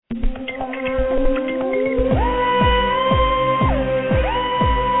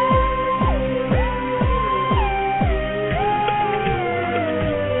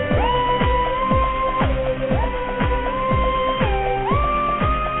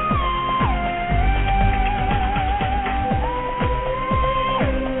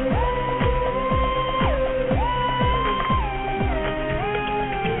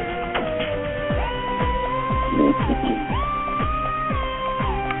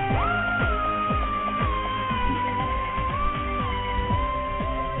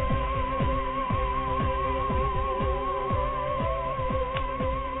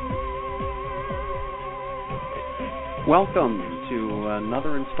Welcome to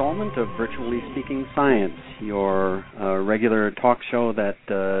another installment of Virtually Speaking Science, your regular talk show that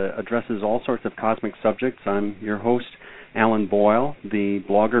addresses all sorts of cosmic subjects. I'm your host, Alan Boyle, the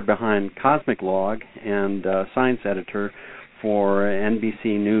blogger behind Cosmic Log and science editor for NBC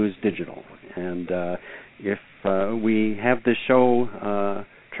News Digital. And if we have this show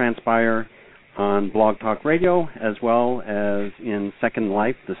transpire on Blog Talk Radio as well as in Second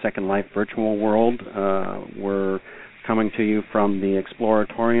Life, the Second Life virtual world, we're coming to you from the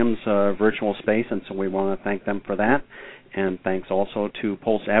Exploratorium's virtual space, and so we want to thank them for that. And thanks also to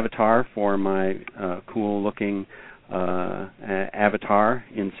Pulse Avatar for my cool-looking avatar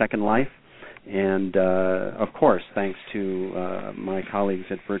in Second Life. And, of course, thanks to my colleagues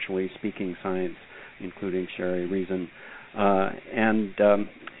at Virtually Speaking Science, including Sherry Reason.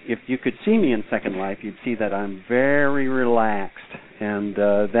 If you could see me in Second Life, you'd see that I'm very relaxed, and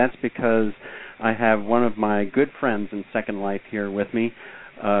that's because I have one of my good friends in Second Life here with me,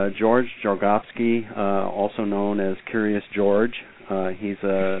 Djorgovski, also known as Curious George. He's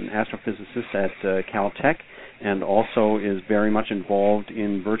an astrophysicist at Caltech and also is very much involved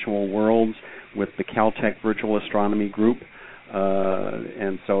in virtual worlds with the Caltech Virtual Astronomy Group.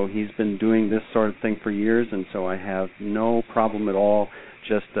 And so he's been doing this sort of thing for years, and so I have no problem at all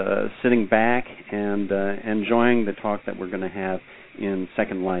just sitting back and enjoying the talk that we're going to have in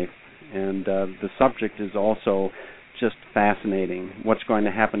Second Life. And the subject is also just fascinating. What's going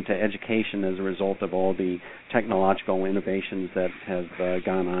to happen to education as a result of all the technological innovations that have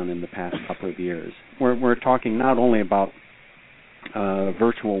gone on in the past couple of years? We're talking not only about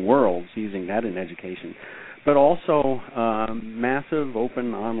virtual worlds, using that in education, but also massive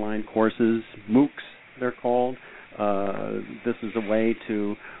open online courses, MOOCs they're called. This is a way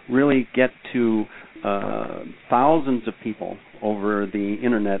to really get to thousands of people over the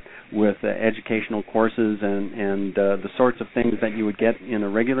internet with educational courses and the sorts of things that you would get in a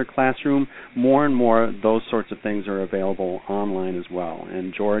regular classroom. More and more those sorts of things are available online as well.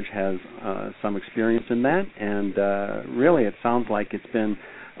 And George has some experience in that, and really it sounds like it's been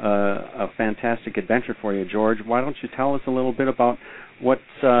a fantastic adventure for you, George. Why don't you tell us a little bit about what's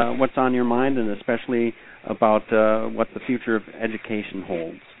on your mind, and especially about what the future of education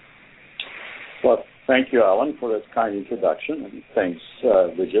holds? Well, thank you, Alan, for that kind introduction, and thanks,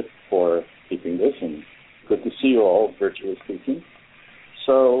 Bridget, for keeping this, and good to see you all, virtually speaking.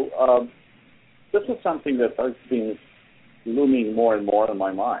 So this is something that has been looming more and more in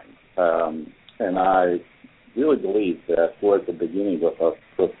my mind, and I really believe that we're at the beginning of a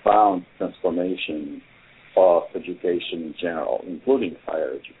profound transformation of education in general, including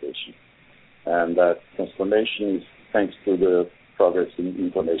higher education. And that transformation is thanks to the progress in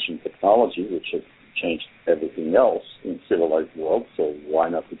information technology, which has changed everything else in civilized world, so why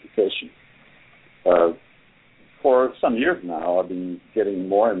not education? For some years now, I've been getting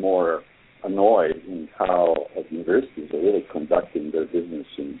more and more annoyed in how universities are really conducting their business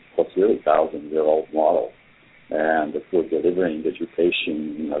in what's really 1,000-year-old model, and that we're delivering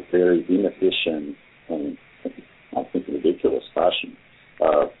education in a very inefficient and, I think, ridiculous fashion.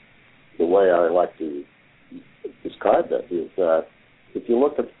 The way I like to describe that is that if you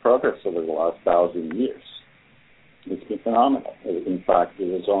look at the progress over the last 1,000 years, it's been phenomenal. In fact, it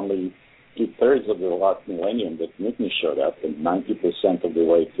was only 2/3 of the last millennium that Newton showed up, and 90% of the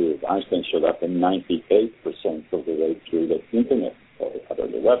way through Einstein showed up, and 98% of the way through the internet, or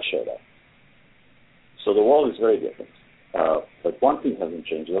the web showed up. So the world is very different. But one thing hasn't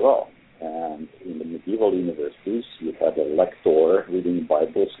changed at all. And in the medieval universities, you had a lector reading the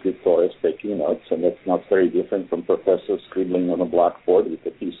Bible, scriptores taking notes, and that's not very different from professors scribbling on a blackboard with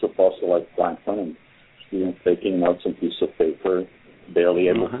a piece of fossilized plankton and students taking notes on a piece of paper, barely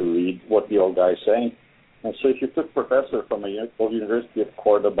able to read what the old guy is saying. And so if you took professor from a University of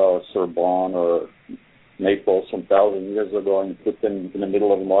Cordoba or Sorbonne or Naples some 1,000 years ago and put them in the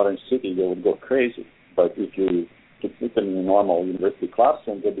middle of a modern city, they would go crazy. But if you to put them in a normal university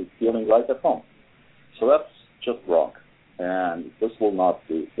classroom, they'll be feeling right at home. So that's just wrong. And this will not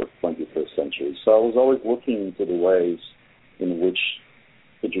be for the 21st century. So I was always looking into the ways in which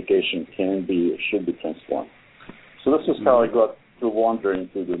education can be or should be transformed. So this is how I got to wandering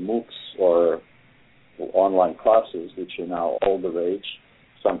through the MOOCs or online classes, which are now all the rage.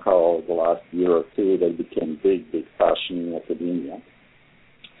 Somehow over the last year or two, they became big fashion in academia.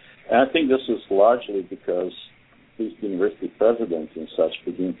 And I think this is largely because these university presidents and such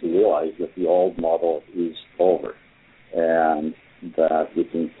begin to realize that the old model is over, and that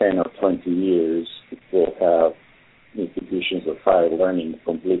within 10 or 20 years, it will have institutions of higher learning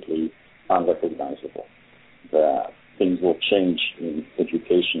completely unrecognizable. That things will change in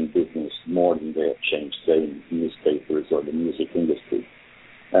education business more than they have changed, say, in newspapers or the music industry.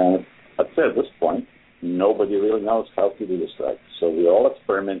 And I'd say at this point, nobody really knows how to do this right. So we're all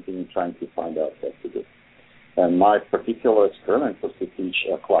experimenting and trying to find out how to do it. And my particular experiment was to teach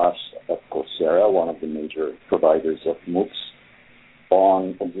a class at Coursera, one of the major providers of MOOCs,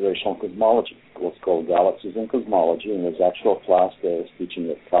 on observational cosmology. It was called Galaxies in Cosmology, and it was actual class that I was teaching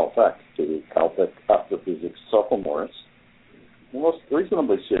at Caltech to Caltech astrophysics sophomores. It was a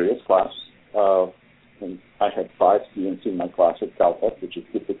reasonably serious class. And I had 5 students in my class at Caltech, which is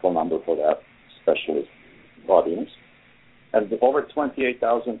a typical number for that specialist audience. And over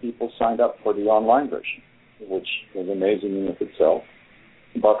 28,000 people signed up for the online version, which was amazing in of itself.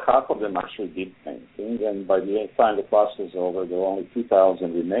 About half of them actually did anything, and by the time the class was over, there were only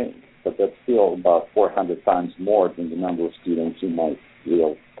 2,000 remaining. But that's still about 400 times more than the number of students in my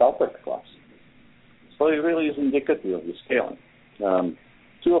real Caltech class. So it really is indicative of the scaling.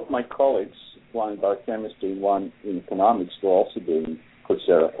 2 of my colleagues, one in biochemistry and one in economics, were also doing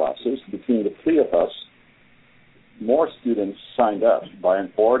Coursera classes. Between the 3 of us, more students signed up by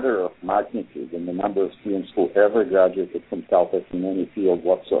an order of magnitude than the number of students who ever graduated from Caltech in any field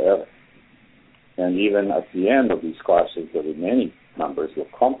whatsoever. And even at the end of these classes, the remaining numbers were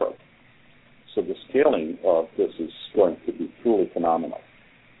comparable. So the scaling of this is going to be truly phenomenal.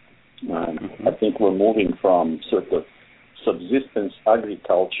 And I think we're moving from sort of subsistence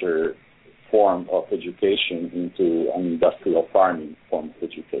agriculture form of education into an industrial farming form of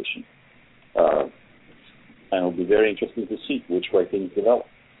education. And it'll be very interesting to see which way things develop.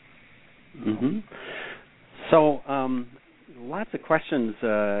 Mm-hmm. So lots of questions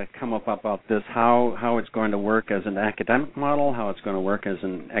come up about this, how it's going to work as an academic model, how it's going to work as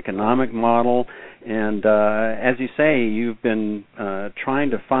an economic model. And as you say, you've been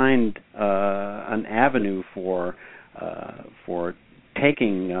trying to find an avenue for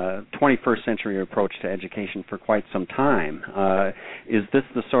taking a 21st century approach to education for quite some time. Is this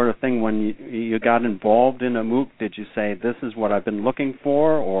the sort of thing when you got involved in a MOOC, did you say, this is what I've been looking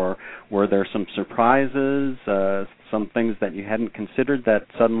for, or were there some surprises, some things that you hadn't considered that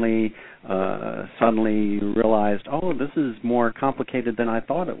suddenly you realized, oh, this is more complicated than I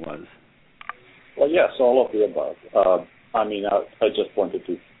thought it was? Well, yes, all of the above. I just wanted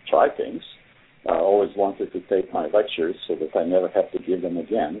to try things. I always wanted to take my lectures so that I never have to give them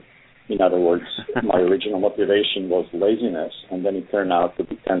again. In other words, my original motivation was laziness, and then it turned out to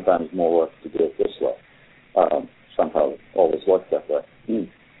be 10 times more work to do it this way. Somehow it always worked that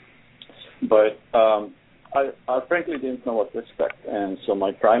way. But I frankly didn't know what to expect. And so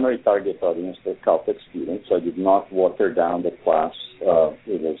my primary target audience were Caltech students. I did not water down the class.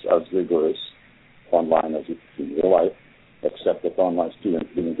 It was as rigorous online as it is in real life, except that online students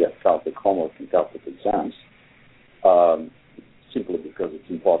didn't get Caltech homework and Caltech exams, simply because it's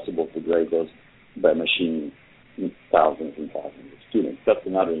impossible to grade those by machine thousands and thousands of students. That's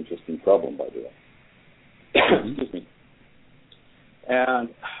another interesting problem, by the way. Excuse me. And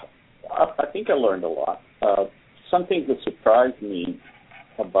I think I learned a lot. Something that surprised me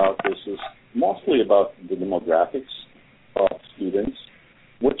about this is mostly about the demographics of students,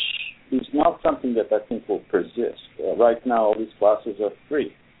 which is not something that I think will persist. Right now, all these classes are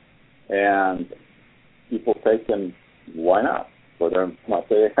free, and people take them. Why not? Whether not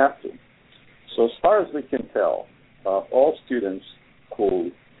they have to. So as far as we can tell, all students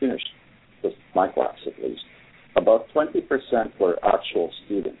who finished my class, at least, about 20% were actual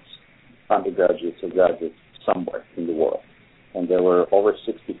students, undergraduates or graduates somewhere in the world, and there were over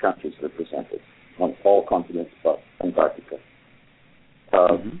 60 countries represented on all continents but Antarctica.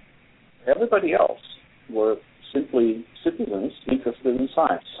 Everybody else were simply citizens interested in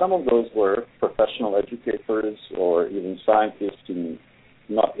science. Some of those were professional educators or even scientists in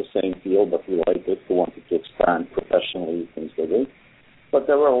not the same field but related, who wanted to expand professionally things they did. But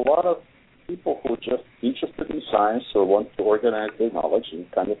there were a lot of people who were just interested in science or wanted to organize their knowledge, and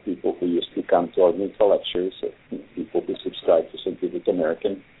kind of people who used to come to our mutual lectures, people who subscribed to Scientific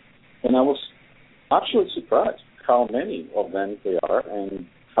American. And I was actually surprised how many of them they are and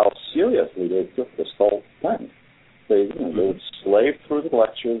how seriously they took this whole thing. They would slave through the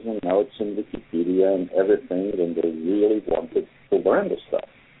lectures and notes and Wikipedia and everything, and they really wanted to learn this stuff.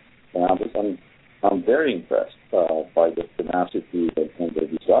 And I'm very impressed by the tenacity and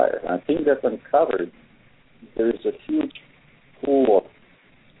the desire. And I think that uncovered there is a huge pool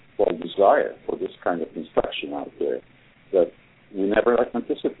of desire for this kind of instruction out there that we never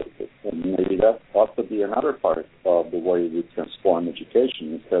anticipated. And maybe that ought to be another part of the way we transform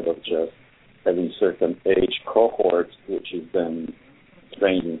education, instead of just having certain age cohorts which is then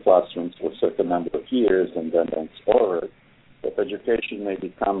trained in classrooms for a certain number of years and then it's over, that education may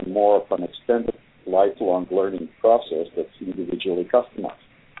become more of an extended lifelong learning process that's individually customized.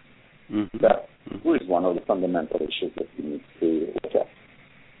 Mm-hmm. That is one of the fundamental issues that we need to look at.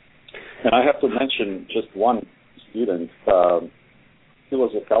 And I have to mention just one student. He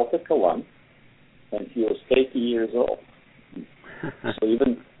was a Caltech alum, and he was 80 years old. So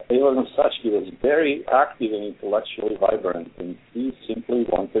even as such, he was very active and intellectually vibrant, and he simply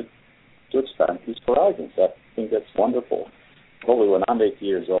wanted to expand his horizons. I think that's wonderful. Probably when I'm 80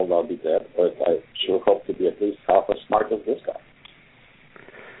 years old, I'll be dead, but I sure hope to be at least half as smart as this guy.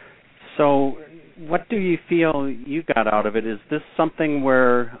 So what do you feel you got out of it? Is this something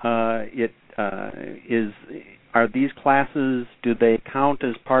where are these classes, do they count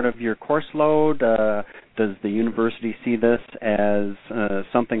as part of your course load? Does the university see this as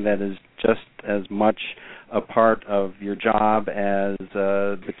something that is just as much a part of your job as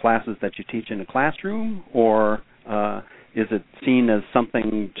the classes that you teach in a classroom? Or is it seen as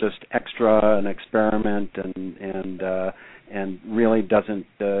something just extra, an experiment, and really doesn't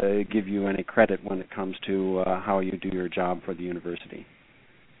give you any credit when it comes to how you do your job for the university?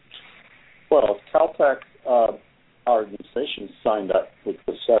 Well, Caltech, our organization signed up with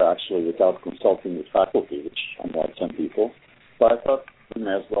the set actually without consulting with faculty, which annoyed some people. But I thought we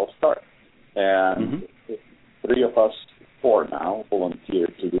may as well start. And three of us, four now,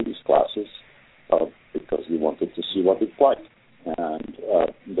 volunteered to do these classes because we wanted to see what it's like. And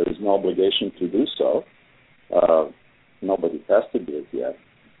there is no obligation to do so. Nobody has to do it yet.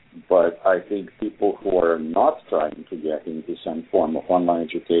 But I think people who are not trying to get into some form of online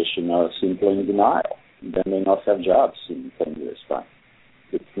education are simply in denial. They may not have jobs in 10 years' time.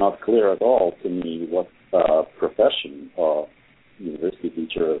 It's not clear at all to me what profession a university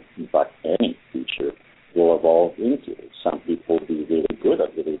teacher, in fact any teacher, will evolve into. Some people will be really good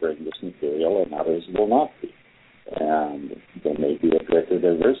at delivering this material and others will not be. And there may be a greater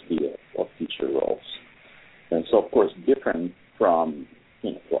diversity of teacher roles. And so, of course, different from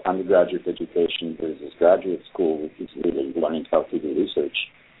undergraduate education versus graduate school, which is really learning how to do research.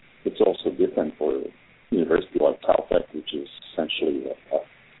 It's also different for a university like Caltech, which is essentially a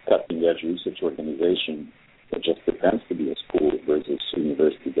cutting-edge research organization that just pretends to be a school versus a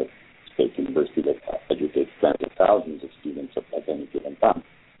university that state university that educates tens of thousands of students at any given time.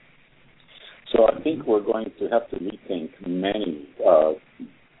 So I think we're going to have to rethink many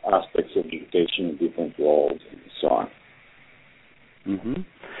aspects of education in different roles and so on. Mm-hmm.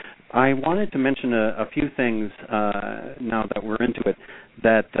 I wanted to mention a few things now that we're into it,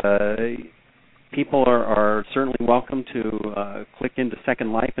 that people are certainly welcome to click into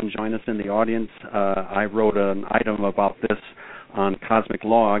Second Life and join us in the audience. I wrote an item about this on Cosmic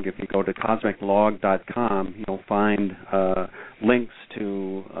Log. If you go to cosmiclog.com, you'll find links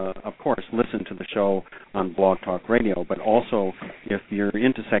to, of course, listen to the show on Blog Talk Radio, but also if you're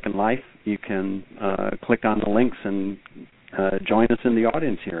into Second Life, you can click on the links and join us in the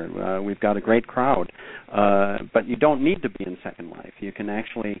audience here. We've got a great crowd. But you don't need to be in Second Life. You can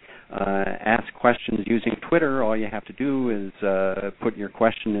actually ask questions using Twitter. All you have to do is put your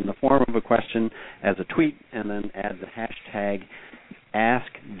question in the form of a question as a tweet and then add the hashtag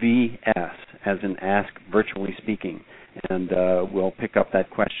AskVS, as in Ask Virtually Speaking. And we'll pick up that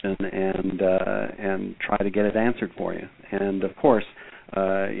question and try to get it answered for you. And, of course,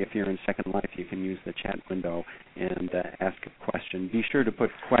 if you're in Second Life, you can use the chat window and ask a question. Be sure to put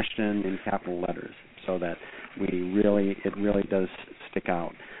question in capital letters so that it really does stick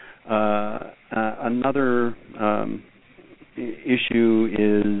out. Another issue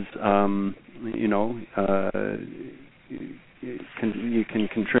is, you can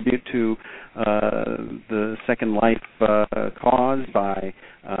contribute to the Second Life cause by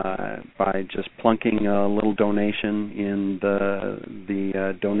just plunking a little donation in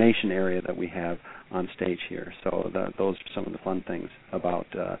the donation area that we have on stage here. So those are some of the fun things about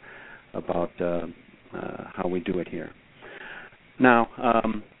how we do it here. Now,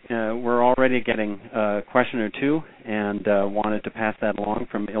 we're already getting a question or two, and wanted to pass that along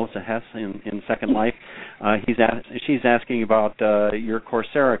from Ilse Hess in Second Life. She's asking about your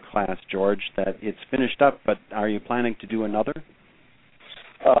Coursera class, George, that it's finished up, but are you planning to do another?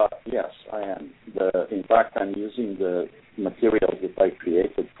 Yes, I am. In fact, I'm using the materials that I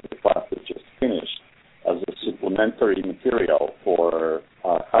created for the class that just finished as a supplementary material for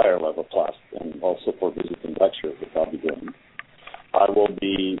a higher level class and also for visiting lectures that I'll be doing. I will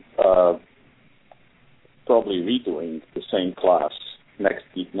be probably redoing the same class next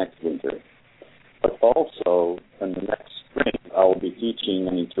winter. But also, in the next spring, I will be teaching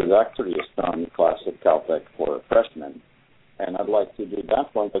an introductory astronomy class at Caltech for freshmen. and I'd like to do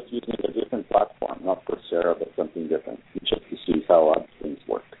that one, but using a different platform, not Coursera, but something different, just to see how other things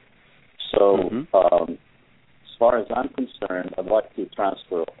work. So as far as I'm concerned, I'd like to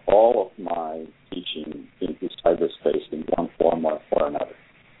transfer all of my teaching into cyberspace in one form or another.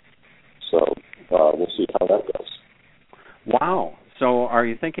 So we'll see how that goes. Wow. So are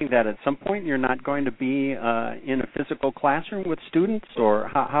you thinking that at some point you're not going to be in a physical classroom with students, or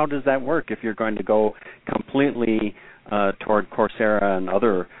how does that work if you're going to go completely toward Coursera and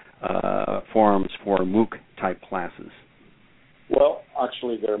other forums for MOOC-type classes? Well,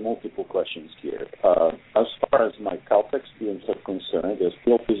 actually, there are multiple questions here. As far as my Caltech students are concerned, they're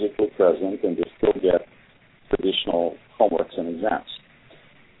still physically present and they still get traditional homeworks and exams.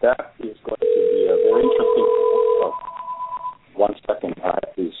 That is going to be a very interesting... 1 second, I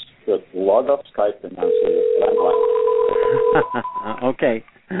have to log off Skype and answer the landline. Okay.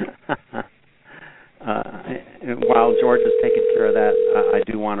 While George is taking care of that, I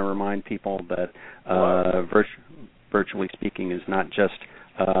do want to remind people that virtually speaking is not just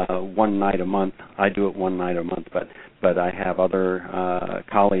one night a month. I do it one night a month, but I have other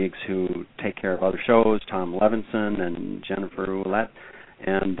colleagues who take care of other shows, Tom Levinson and Jennifer Roulette.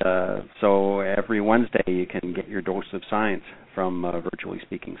 And so every Wednesday you can get your dose of science from Virtually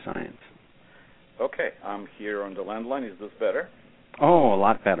Speaking Science. Okay, I'm here on the landline. Is this better? Oh, a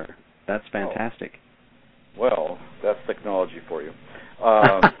lot better. That's fantastic. Oh. Well, that's technology for you.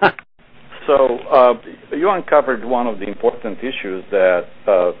 So you uncovered one of the important issues that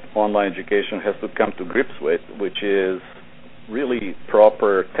online education has to come to grips with, which is really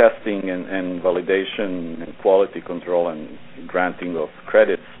proper testing and validation and quality control and granting of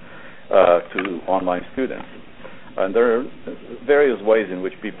credits to online students. And there are various ways in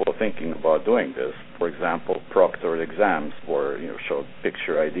which people are thinking about doing this. For example, proctored exams where you show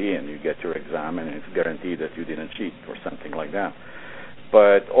picture ID and you get your exam and it's guaranteed that you didn't cheat or something like that.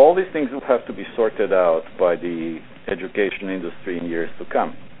 But all these things will have to be sorted out by the education industry in years to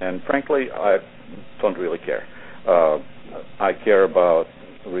come. And frankly, I don't really care. I care about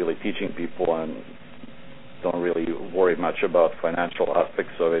really teaching people and don't really worry much about financial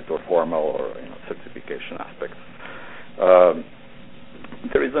aspects of it or formal or certification aspects.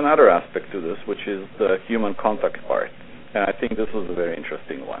 There is another aspect to this, which is the human contact part. And I think this is a very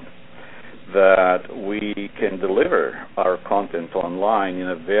interesting one, that we can deliver our content online in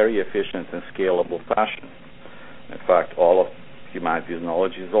a very efficient and scalable fashion. In fact, all of humanities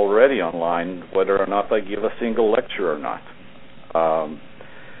knowledge is already online, whether or not I give a single lecture or not.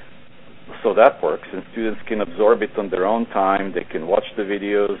 So that works, and students can absorb it on their own time. They can watch the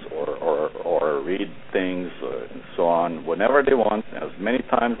videos or read things and so on whenever they want, as many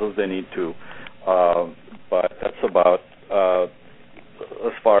times as they need to. But that's about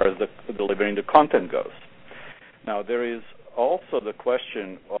as far as the delivering the content goes. Now, there is also the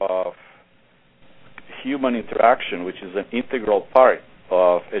question of human interaction, which is an integral part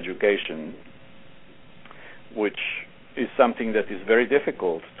of education, which is something that is very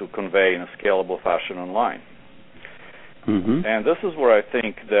difficult to convey in a scalable fashion online. Mm-hmm. And this is where I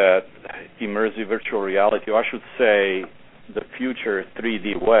think that immersive virtual reality, or I should say the future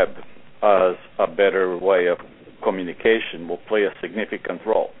 3D web as a better way of communication, will play a significant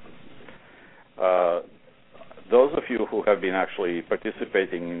role. Those of you who have been actually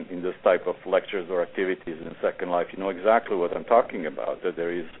participating in this type of lectures or activities in Second Life, you know exactly what I'm talking about, that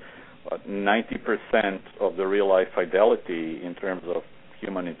there is 90% of the real-life fidelity in terms of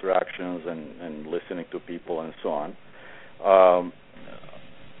human interactions and listening to people and so on.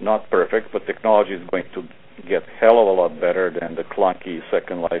 Not perfect, but technology is going to get hell of a lot better than the clunky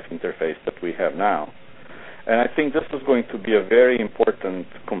Second Life interface that we have now. And I think this is going to be a very important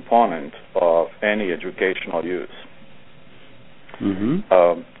component of any educational use.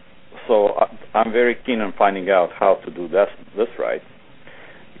 Mm-hmm. So I'm very keen on finding out how to do this right.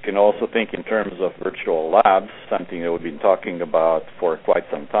 You can also think in terms of virtual labs, something that we've been talking about for quite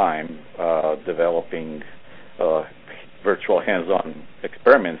some time, developing virtual hands-on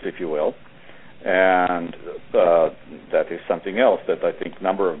experiments, if you will. And that is something else that I think a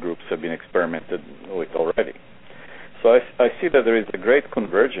number of groups have been experimented with already. So I see that there is a great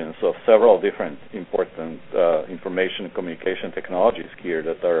convergence of several different important information and communication technologies here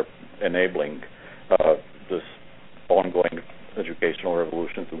that are enabling this ongoing educational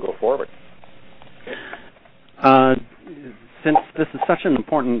revolution to go forward. Since this is such an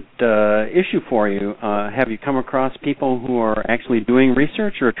important issue for you, have you come across people who are actually doing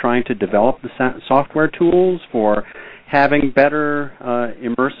research or trying to develop the software tools for having better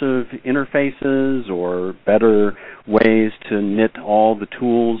immersive interfaces or better ways to knit all the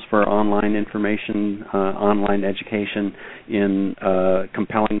tools for online information, online education in a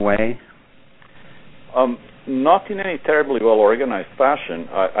compelling way? Not in any terribly well-organized fashion.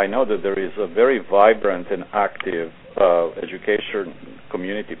 I know that there is a very vibrant and active education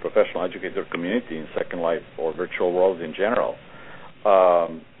community, professional educator community in Second Life or virtual worlds in general.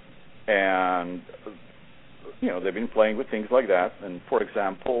 And, they've been playing with things like that. And, for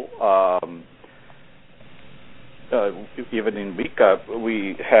example, even in VCAP,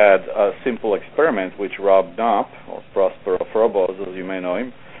 we had a simple experiment which Rob Knopp, or Prospero Frobos, as you may know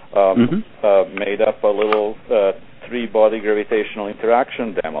him, made up a little 3-body gravitational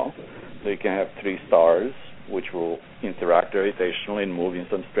interaction demo. So you can have 3 stars which will interact gravitationally and move in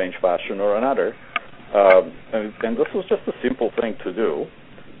some strange fashion or another. And this was just a simple thing to do.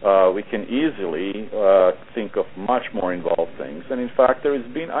 We can easily think of much more involved things. And in fact,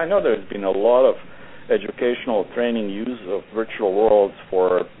 I know there's been a lot of educational training use of virtual worlds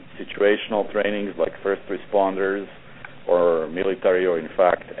for situational trainings like first responders or military, or in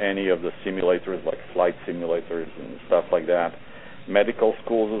fact any of the simulators like flight simulators and stuff like that. Medical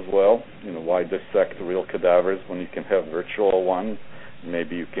schools as well. Why dissect real cadavers when you can have virtual one?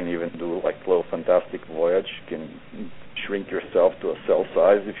 Maybe you can even do like little fantastic voyage. You can shrink yourself to a cell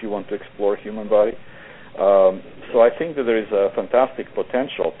size if you want to explore human body. So I think that there is a fantastic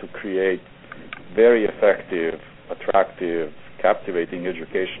potential to create very effective, attractive, captivating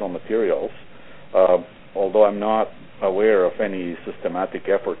educational materials, although I'm not aware of any systematic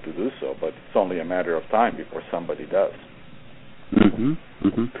effort to do so, but it's only a matter of time before somebody does.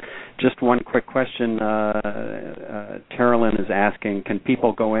 Just one quick question. Terrelyn is asking, can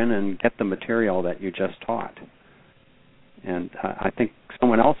people go in and get the material that you just taught? And I think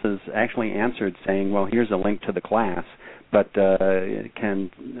someone else has actually answered saying, well, here's a link to the class, but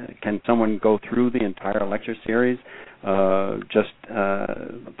can someone go through the entire lecture series just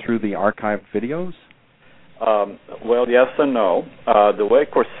through the archived videos? Well, yes and no. The way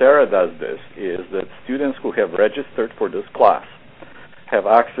Coursera does this is that students who have registered for this class have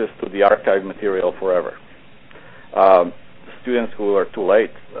access to the archived material forever. Students who are too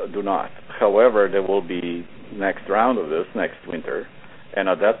late do not. However, there will be next round of this next winter, and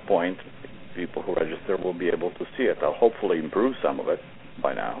at that point, people who register will be able to see it. I'll hopefully improve some of it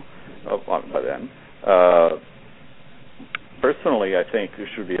by then. Personally, I think it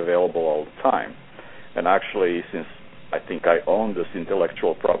should be available all the time. And actually, since I think I own this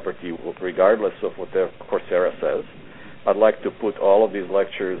intellectual property, regardless of what the Coursera says, I'd like to put all of these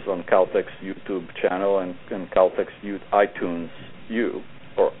lectures on Caltech's YouTube channel and Caltech's iTunes U,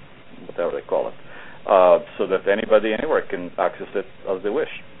 or whatever they call it, so that anybody anywhere can access it as they wish.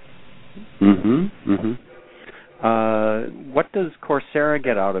 What does Coursera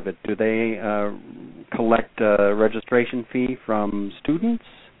get out of it? Do they collect a registration fee from students?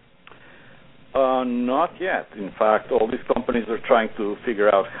 Not yet. In fact, all these companies are trying to figure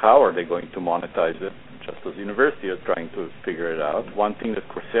out how are they going to monetize it, just as university is trying to figure it out. One thing that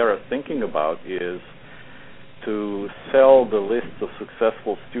Coursera is thinking about is to sell the lists of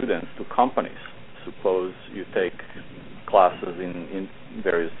successful students to companies. Suppose you take classes in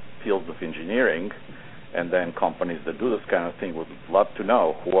various fields of engineering, and then companies that do this kind of thing would love to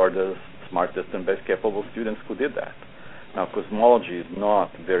know who are the smartest and best capable students who did that. Now, cosmology is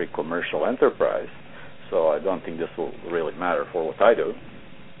not a very commercial enterprise, so I don't think this will really matter for what I do.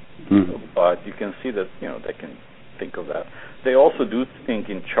 But you can see that, they can think of that. They also do think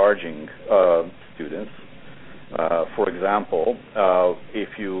in charging students. For example, if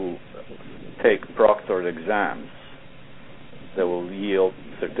you take proctored exams that will yield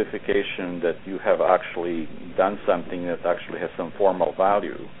certification that you have actually done something that actually has some formal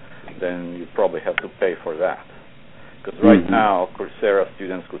value, then you probably have to pay for that. Because right now, Coursera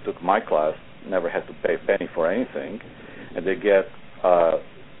students who took my class never had to pay a penny for anything, and they get a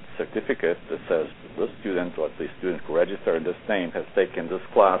certificate that says this student, or the student who registered this name, has taken this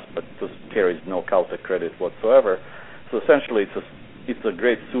class, but this carries no Caltech credit whatsoever. So essentially, it's a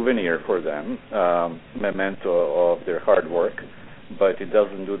great souvenir for them, memento of their hard work, but it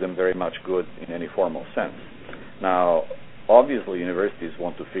doesn't do them very much good in any formal sense. Now, obviously, universities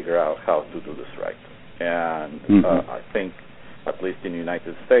want to figure out how to do this right. And I think, at least in the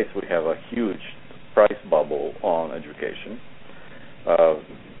United States, we have a huge price bubble on education.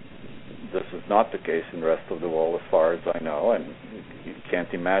 This is not the case in the rest of the world, as far as I know, and you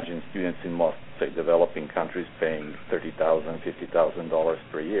can't imagine students in most, say, developing countries paying $30,000, $50,000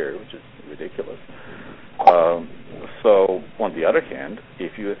 per year, which is ridiculous. So, on the other hand,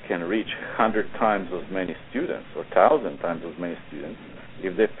 if you can reach 100 times as many students or 1,000 times as many students,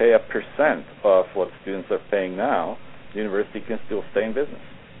 if they pay 1% of what students are paying now, the university can still stay in business.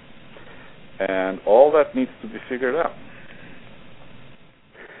 And all that needs to be figured out.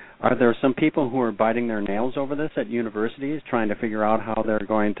 Are there some people who are biting their nails over this at universities, trying to figure out how they're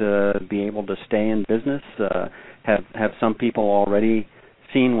going to be able to stay in business? Have some people already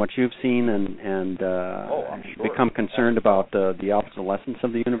seen what you've seen and I'm sure. become concerned about the obsolescence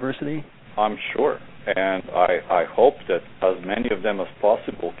of the university? I'm sure. And I hope that as many of them as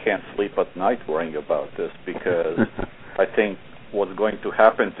possible can't sleep at night worrying about this, because I think what's going to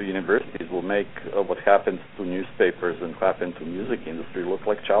happen to universities will make what happens to newspapers and happen to music industry look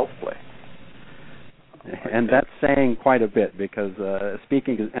like child's play. And that's saying quite a bit, because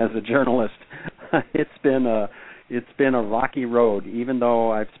speaking as a journalist, it's been a rocky road. Even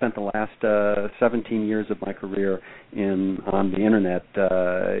though I've spent the last 17 years of my career on the internet,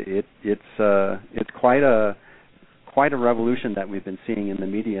 it's quite a revolution that we've been seeing in the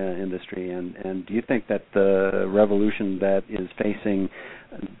media industry. And do you think that the revolution that is facing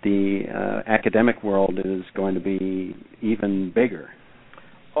the academic world is going to be even bigger?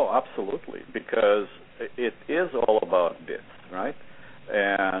 Oh, absolutely, because it is all about bits, right?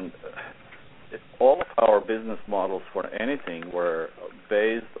 And all of our business models for anything were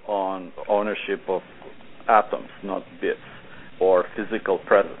based on ownership of atoms, not bits, or physical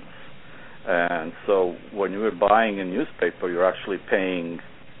presence. And so when you were buying a newspaper, you're actually paying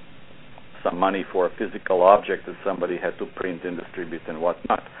some money for a physical object that somebody had to print and distribute and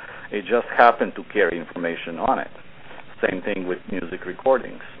whatnot. It just happened to carry information on it. Same thing with music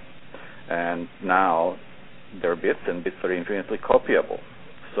recordings. And now they're bits, and bits are infinitely copyable.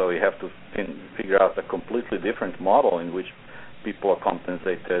 So you have to figure out a completely different model in which people are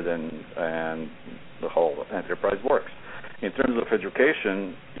compensated and the whole enterprise works. In terms of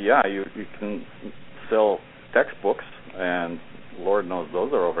education, you can sell textbooks, and Lord knows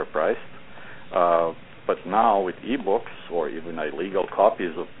those are overpriced. But now with e-books or even illegal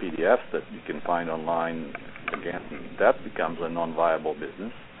copies of PDFs that you can find online, again, that becomes a non-viable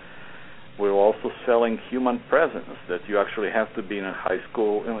business. We're also selling human presence, that you actually have to be in a in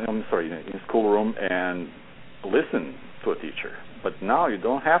a schoolroom and listen to a teacher. But now you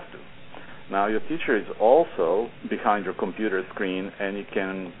don't have to. Now your teacher is also behind your computer screen, and you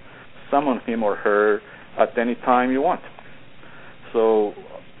can summon him or her at any time you want. So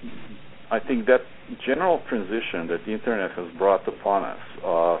I think that general transition that the Internet has brought upon us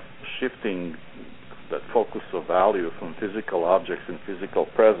of shifting that focus of value from physical objects and physical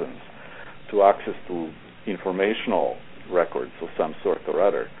presence to access to informational records of some sort or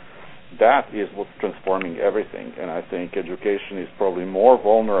other, that is what's transforming everything. And I think education is probably more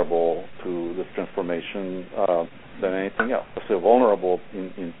vulnerable to this transformation than anything else. I say vulnerable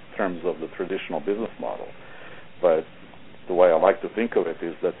in terms of the traditional business model, but the way I like to think of it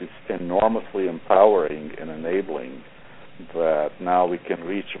is that it's enormously empowering and enabling, that now we can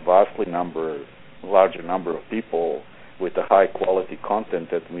reach a larger number of people with the high quality content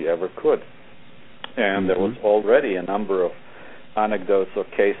that we ever could. And there was already a number of anecdotes or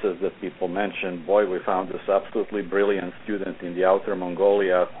cases that people mentioned. Boy, we found this absolutely brilliant student in the outer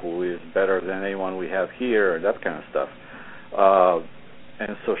Mongolia who is better than anyone we have here, that kind of stuff.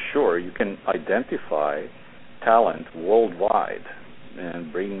 And so sure, you can identify talent worldwide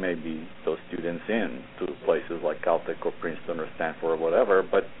and bring maybe those students in to places like Caltech or Princeton or Stanford or whatever,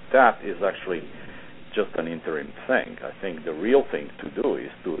 but that is actually just an interim thing. I think the real thing to do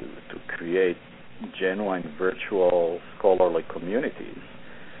is to create genuine virtual scholarly communities,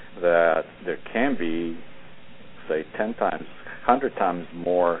 that there can be, say, 10 times, 100 times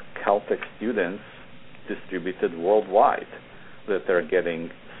more Caltech students distributed worldwide, that they're getting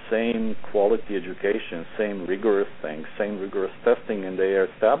same quality education, same rigorous things, same rigorous testing, and they are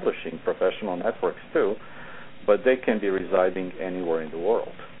establishing professional networks too, but they can be residing anywhere in the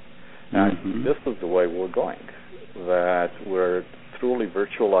world. And this is the way we're going, that we're truly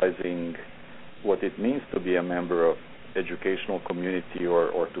virtualizing what it means to be a member of educational community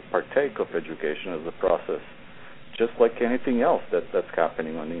or to partake of education as a process, just like anything else that's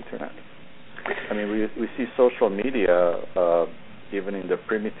happening on the Internet. I mean, we see social media, even in the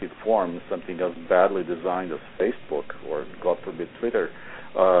primitive form, something as badly designed as Facebook or, God forbid, Twitter,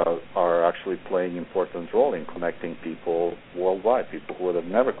 are actually playing an important role in connecting people worldwide, people who would have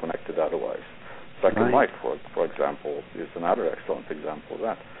never connected otherwise. Second Life, for example, is another excellent example of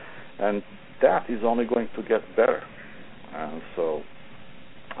that. And that is only going to get better. And so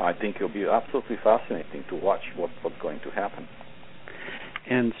I think it'll be absolutely fascinating to watch what's going to happen.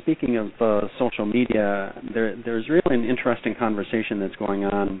 And speaking of social media, there's really an interesting conversation that's going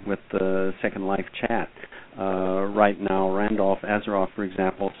on with the Second Life chat right now. Randolph Azaroff, for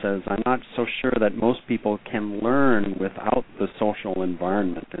example, says, I'm not so sure that most people can learn without the social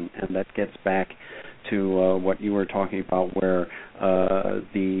environment, and that gets back to what you were talking about, where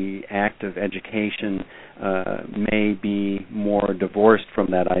the act of education may be more divorced from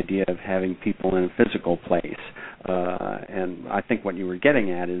that idea of having people in a physical place. And I think what you were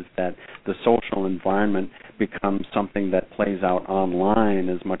getting at is that the social environment becomes something that plays out online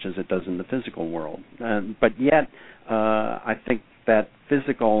as much as it does in the physical world. But yet, I think that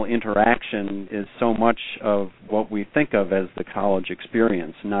physical interaction is so much of what we think of as the college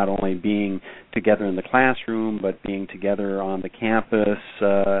experience, not only being together in the classroom, but being together on the campus,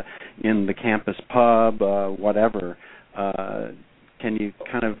 in the campus pub, whatever. Can you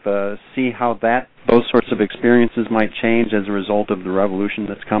kind of see how those sorts of experiences might change as a result of the revolution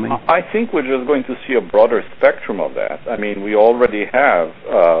that's coming? I think we're just going to see a broader spectrum of that. I mean, we already have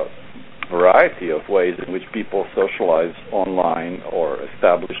a variety of ways in which people socialize online or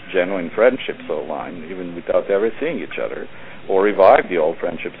establish genuine friendships online, even without ever seeing each other, or revive the old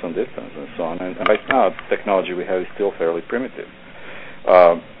friendships on distance and so on. And right now, the technology we have is still fairly primitive.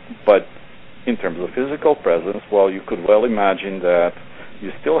 But in terms of physical presence, well, you could well imagine that you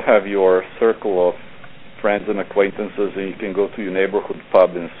still have your circle of friends and acquaintances, and you can go to your neighborhood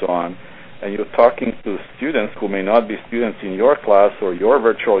pub and so on, and you're talking to students who may not be students in your class or your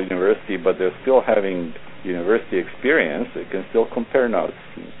virtual university, but they're still having university experience. They can still compare notes.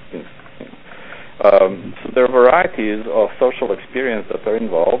 So there are varieties of social experience that are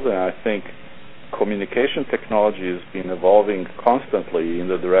involved, and I think communication technology has been evolving constantly in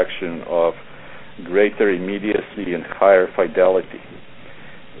the direction of greater immediacy and higher fidelity.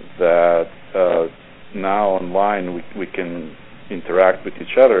 That now online we can interact with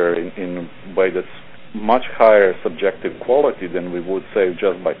each other in a way that's much higher subjective quality than we would say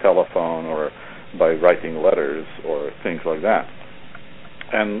just by telephone or by writing letters or things like that.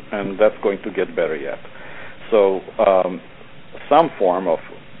 And that's going to get better yet. So some form of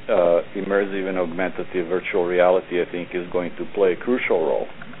immersive and augmentative virtual reality, I think, is going to play a crucial role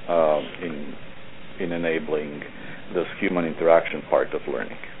in enabling this human interaction part of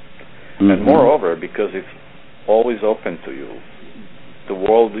learning. Mm-hmm. And moreover, because it's always open to you, the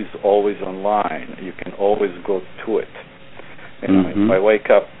world is always online. You can always go to it. And if I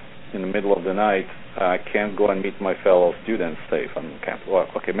wake up in the middle of the night, I can't go and meet my fellow students safe on campus. Well,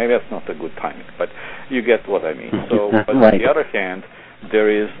 okay, maybe that's not a good timing, but you get what I mean. So, but right. On the other hand,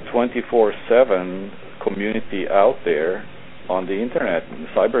 there is 24/7 community out there on the internet, in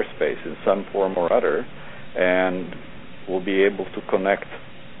cyberspace, in some form or other, and we'll be able to connect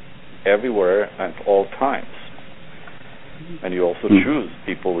everywhere at all times. And you also choose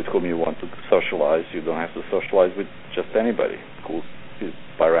people with whom you want to socialize. You don't have to socialize with just anybody who is,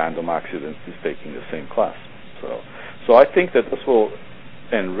 by random accident, is taking the same class. So I think that this will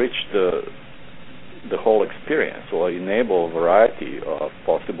enrich the whole experience, will enable a variety of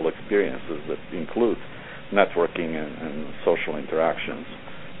possible experiences that include networking and social interactions.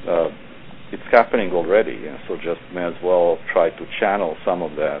 It's happening already, so just may as well try to channel some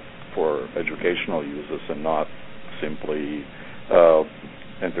of that for educational uses and not simply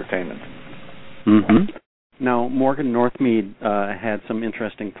entertainment. Mm-hmm. Now, Morgan Northmead had some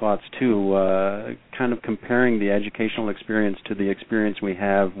interesting thoughts, too, kind of comparing the educational experience to the experience we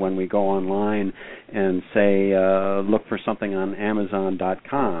have when we go online and, say, look for something on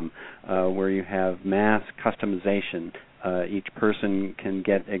Amazon.com, where you have mass customization. Each person can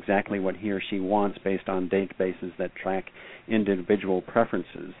get exactly what he or she wants based on databases that track individual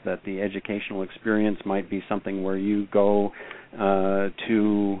preferences, that the educational experience might be something where you go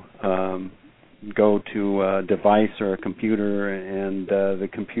to a device or a computer, and the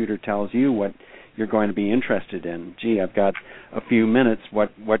computer tells you what you're going to be interested in. Gee, I've got a few minutes.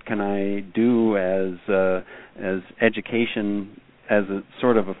 What can I do as education, as a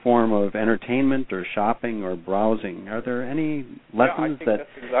sort of a form of entertainment or shopping or browsing? Are there any lessons that... that's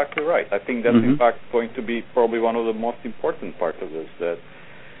exactly right. I think that's in fact going to be probably one of the most important parts of this, that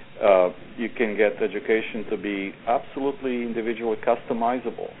you can get education to be absolutely individually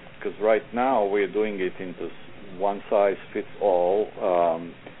customizable. Because right now we're doing it in this one-size-fits-all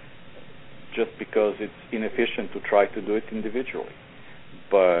just because it's inefficient to try to do it individually.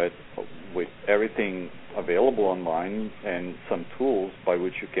 But with everything available online and some tools by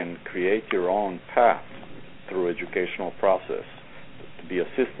which you can create your own path through educational process to be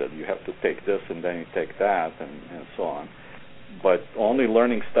assisted. You have to take this and then you take that and so on. but only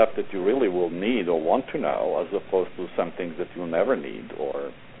learning stuff that you really will need or want to know, as opposed to some things that you'll never need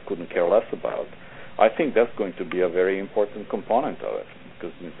or couldn't care less about. I think that's going to be a very important component of it,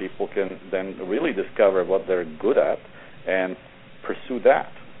 because people can then really discover what they're good at and pursue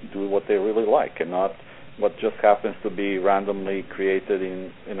that, do what they really like, and not what just happens to be randomly created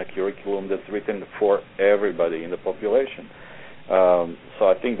in a curriculum that's written for everybody in the population. So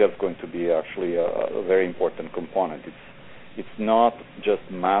I think that's going to be actually a very important component. It's not just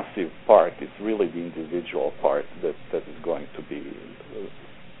massive part, it's really the individual part that is going to be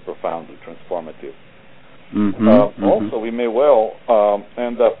profoundly transformative. Also, we may well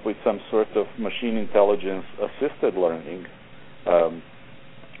end up with some sort of machine intelligence assisted learning.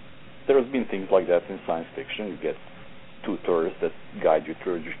 There's been things like that in science fiction. You get tutors that guide you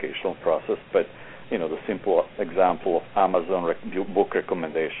through educational process, but the simple example of Amazon book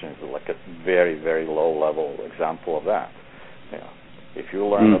recommendations is like a very, very low level example of that. If you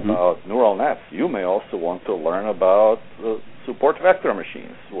learn about neural nets, you may also want to learn about support vector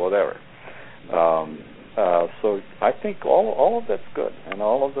machines, whatever. So I think all of that's good, and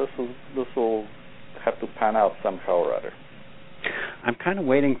all of this will have to pan out somehow or other. I'm kind of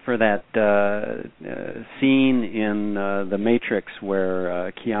waiting for that scene in The Matrix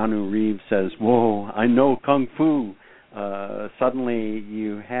where Keanu Reeves says, "Whoa, I know Kung Fu." Suddenly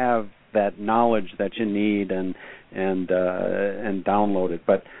you have that knowledge that you need and download it.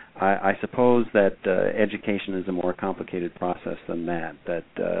 But I suppose that education is a more complicated process than that.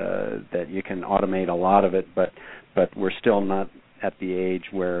 That you can automate a lot of it, but we're still not at the age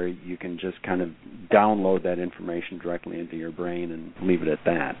where you can just kind of download that information directly into your brain and leave it at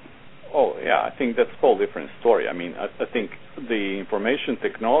that. Oh, yeah, I think that's a whole different story. I mean, I think the information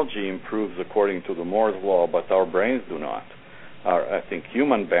technology improves according to the Moore's law, but our brains do not. I think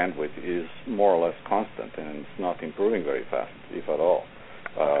human bandwidth is more or less constant, and it's not improving very fast, if at all.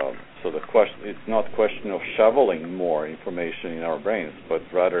 So it's not a question of shoveling more information in our brains, but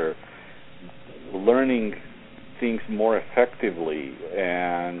rather learning things more effectively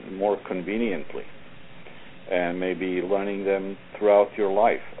and more conveniently, and maybe learning them throughout your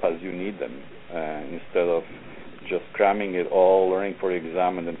life as you need them, instead of just cramming it all, learning for the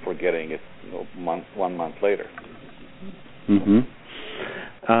exam, and then forgetting it 1 month later.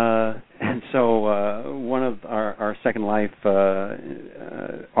 And so one of our Second Life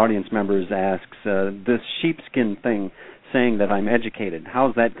audience members asks, this sheepskin thing saying that I'm educated,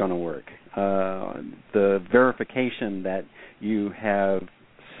 how's that going to work? The verification that you have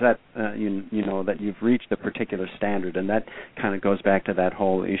set, that you've reached a particular standard, and that kind of goes back to that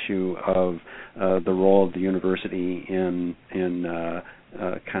whole issue of the role of the university in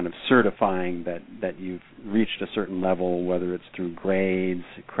kind of certifying that you've reached a certain level, whether it's through grades,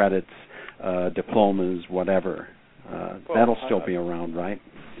 credits, diplomas, whatever. That'll still be around, right?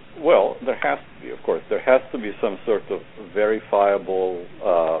 Well, there has to be, of course. There has to be some sort of verifiable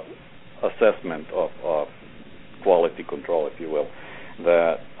assessment of quality control, if you will,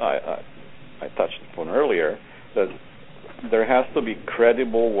 that I touched upon earlier, that there has to be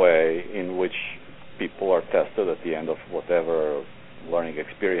credible way in which people are tested at the end of whatever learning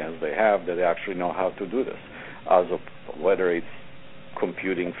experience they have, that they actually know how to do this, as of whether it's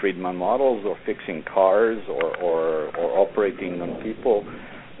computing Friedman models or fixing cars or operating on people.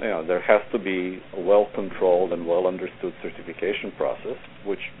 There has to be a well-controlled and well-understood certification process,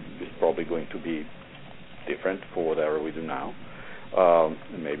 which is probably going to be different for whatever we do now,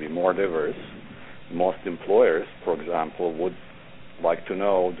 maybe more diverse. Most employers, for example, would like to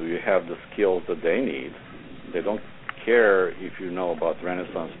know, do you have the skills that they need? They don't care if you know about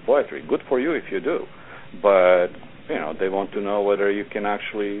Renaissance poetry. Good for you if you do, but they want to know whether you can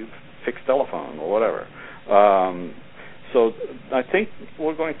actually fix telephone or whatever. So I think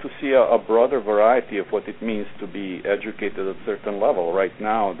we're going to see a broader variety of what it means to be educated at a certain level. Right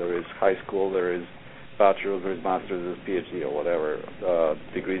now, there is high school, there is bachelor's, there is master's, there is PhD, or whatever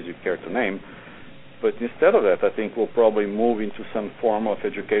degrees you care to name. But instead of that, I think we'll probably move into some form of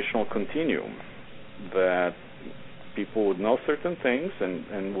educational continuum, that people would know certain things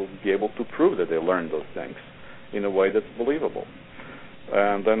and will be able to prove that they learned those things in a way that's believable.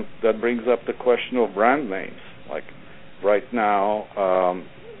 And then that brings up the question of brand names. Like right now,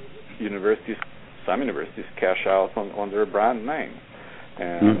 some universities cash out on their brand name.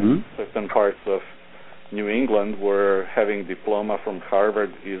 And certain parts of New England where having diploma from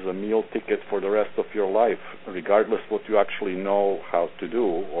Harvard is a meal ticket for the rest of your life, regardless what you actually know how to do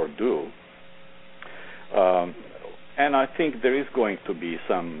or do. And I think there is going to be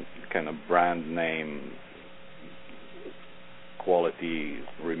some kind of brand name quality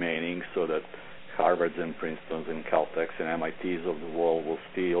remaining, so that Harvards and Princetons and Caltechs and MITs of the world will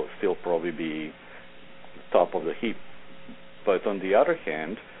still probably be top of the heap. But on the other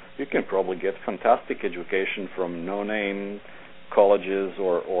hand, you can probably get fantastic education from no-name colleges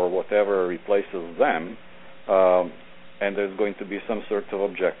or whatever replaces them, and there's going to be some sort of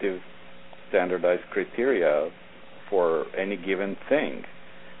objective, standardized criteria for any given thing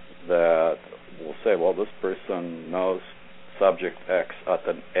that will say, well, this person knows subject X at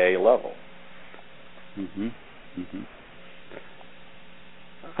an A level. Mm-hmm. Mm-hmm.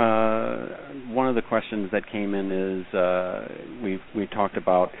 One of the questions that came in is we talked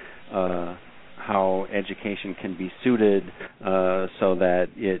about how education can be suited so that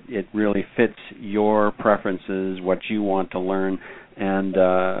it really fits your preferences, what you want to learn. And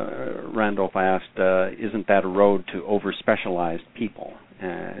Randolph asked, isn't that a road to over-specialized people?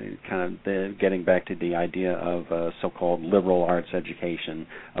 Kind of getting back to the idea of so-called liberal arts education,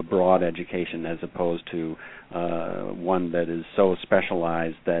 a broad education, as opposed to one that is so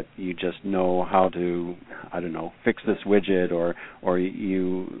specialized that you just know how to, I don't know, fix this widget, or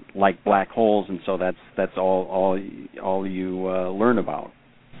you like black holes, and so that's all you learn about.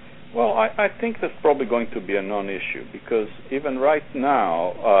 Well, I think that's probably going to be a non-issue, because even right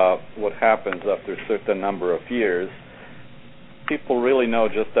now, what happens after a certain number of years, people really know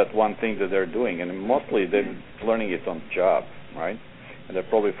just that one thing that they're doing, and mostly they're learning it on the job, right? And they've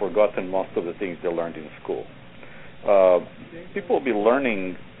probably forgotten most of the things they learned in school. People will be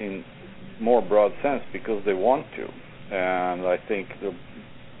learning in more broad sense because they want to, and I think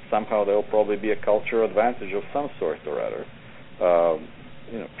somehow there will probably be a cultural advantage of some sort or other.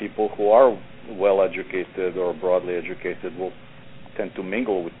 People who are well-educated or broadly educated will tend to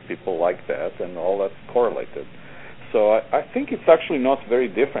mingle with people like that, and all that's correlated. So I think it's actually not very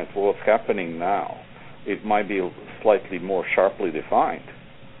different from what's happening now. It might be slightly more sharply defined,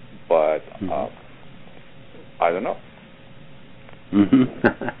 but I don't know.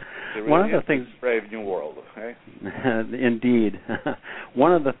 Mm-hmm. One of the things, brave new world, okay? Indeed.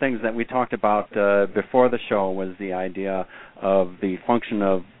 One of the things that we talked about before the show was the idea of the function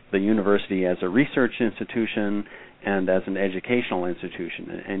of the university as a research institution and as an educational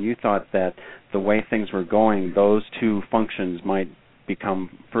institution. And you thought that the way things were going, those two functions might become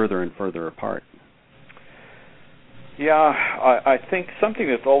further and further apart. Yeah, I think something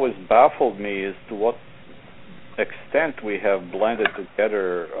that always baffled me is to what extent we have blended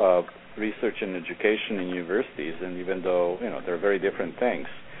together research and education in universities, and even though they're very different things,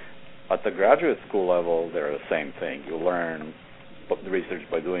 at the graduate school level they're the same thing. You learn research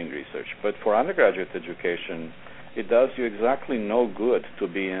by doing research. But for undergraduate education, it does you exactly no good to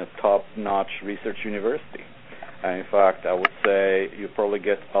be in a top-notch research university. And in fact, I would say you probably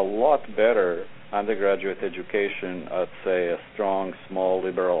get a lot better undergraduate education at, say, a strong, small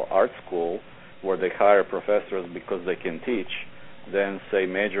liberal arts school where they hire professors because they can teach, than, say,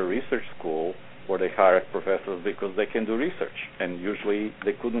 major research school where they hire professors because they can do research. And usually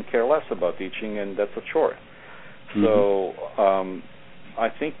they couldn't care less about teaching, and that's a chore. Mm-hmm. So I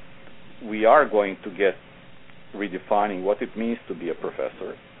think we are going to get redefining what it means to be a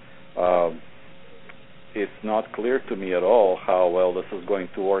professor. It's not clear to me at all how well this is going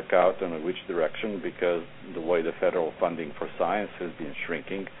to work out and in which direction, because the way the federal funding for science has been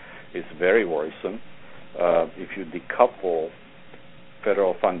shrinking is very worrisome. If you decouple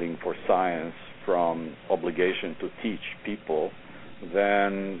federal funding for science from obligation to teach people,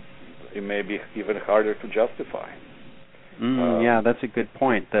 then it may be even harder to justify. Yeah, that's a good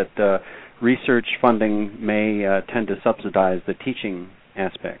point, that research funding may tend to subsidize the teaching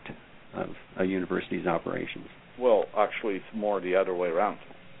aspect of a university's operations. Well, actually, it's more the other way around.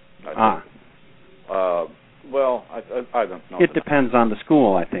 Well, I don't know. It depends on the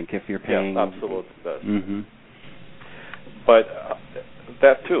school, I think, if you're paying... Yes, absolutely does. Mm-hmm. But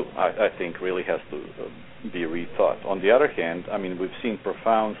that, too, I think really has to be rethought. On the other hand, I mean, we've seen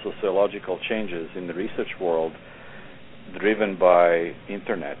profound sociological changes in the research world driven by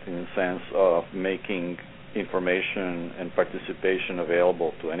Internet, in the sense of making information and participation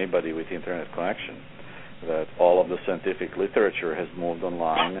available to anybody with Internet connection. That all of the scientific literature has moved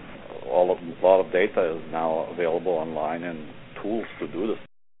online. A lot of data is now available online, and tools to do this,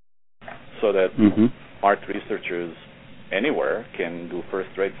 so that smart researchers anywhere can do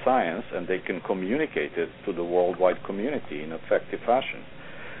first-rate science, and they can communicate it to the worldwide community in effective fashion.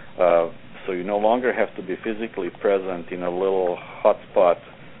 So you no longer have to be physically present in a little hotspot,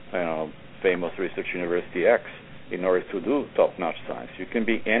 famous research university X, in order to do top-notch science. You can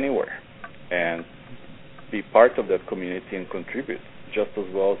be anywhere and be part of that community and contribute just as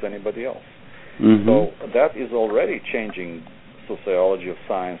well as anybody else. Mm-hmm. So that is already changing sociology of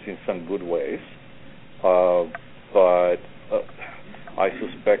science in some good ways. but I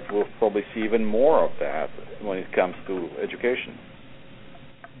suspect we'll probably see even more of that when it comes to education.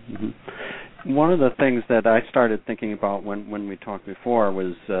 Mm-hmm. One of the things that I started thinking about when we talked before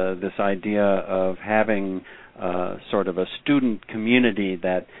was this idea of having sort of a student community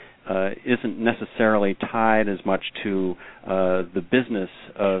that isn't necessarily tied as much to the business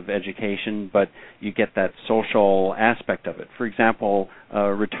of education, but you get that social aspect of it. For example,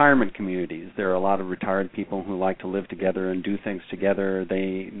 retirement communities. There are a lot of retired people who like to live together and do things together.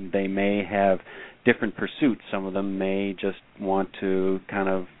 They may have different pursuits. Some of them may just want to kind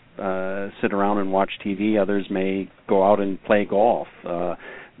of sit around and watch TV. Others may go out and play golf.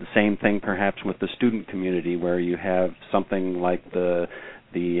 The same thing perhaps with the student community, where you have something like the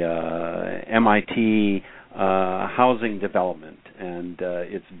MIT housing development, and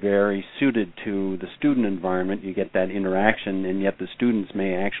it's very suited to the student environment. You get that interaction, and yet the students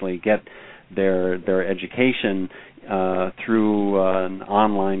may actually get their education through an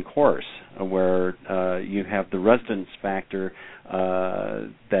online course, where you have the residence factor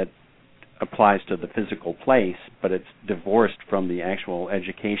that applies to the physical place, but it's divorced from the actual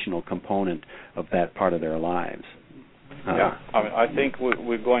educational component of that part of their lives. Yeah, I think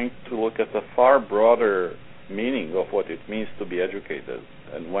we're going to look at the far broader meaning of what it means to be educated,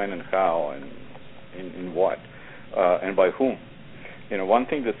 and when and how, and in what, and by whom. One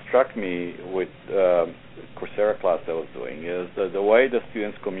thing that struck me with Coursera class I was doing is that the way the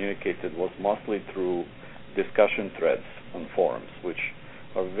students communicated was mostly through discussion threads on forums, which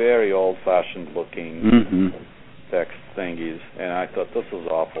are very old-fashioned looking text thingies, and I thought this was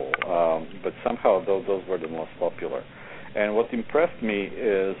awful. But somehow those were the most popular. And what impressed me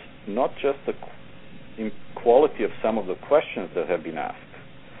is not just the quality of some of the questions that have been asked,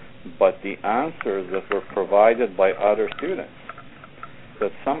 but the answers that were provided by other students.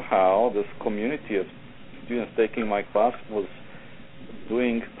 That somehow this community of students taking my class was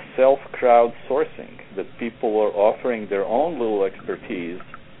doing self-crowdsourcing, that people were offering their own little expertise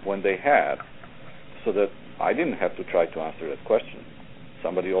when they had, so that I didn't have to try to answer that question.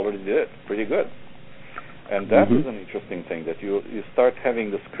 Somebody already did it pretty good. And that is an interesting thing, that you start having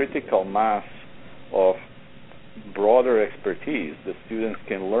this critical mass of broader expertise that students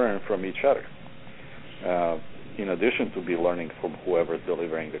can learn from each other, in addition to be learning from whoever is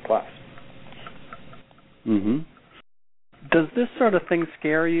delivering the class. Does this sort of thing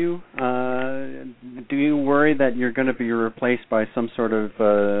scare you? Do you worry that you're going to be replaced by some sort of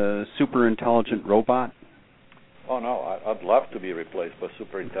super intelligent robot? Oh no, I'd love to be replaced by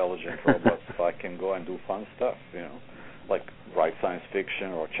super intelligent robots if I can go and do fun stuff, like write science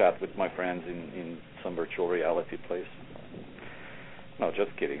fiction or chat with my friends in some virtual reality place. No,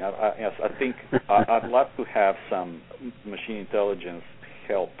 just kidding. Yes, I think I'd love to have some machine intelligence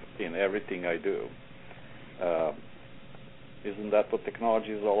help in everything I do. Isn't that what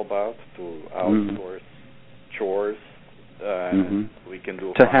technology is all about? To outsource chores, and we can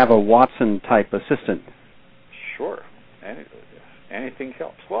do to have a Watson-type assistant. Sure, anything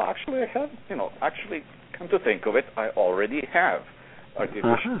helps. Well, actually, I have. Come to think of it, I already have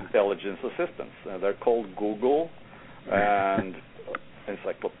artificial intelligence assistants. They're called Google and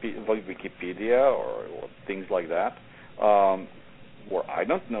Wikipedia or things like that, where I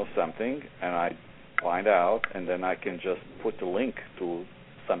don't know something and I find out, and then I can just put a link to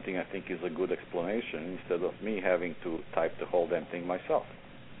something I think is a good explanation instead of me having to type the whole damn thing myself.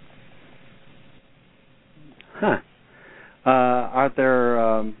 Are there?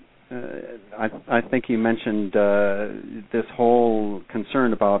 I think you mentioned this whole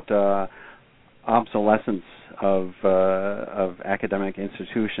concern about obsolescence of academic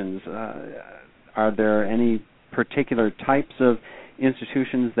institutions. Are there any particular types of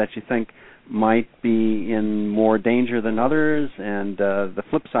institutions that you think might be in more danger than others? And the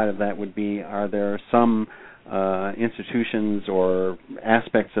flip side of that would be, are there some institutions or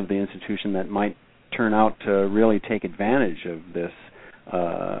aspects of the institution that might turn out to really take advantage of this,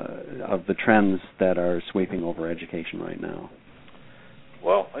 of the trends that are sweeping over education right now?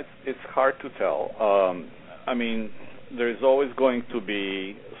 Well, it's hard to tell. There's always going to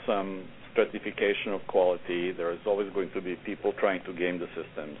be some stratification of quality. There is always going to be people trying to game the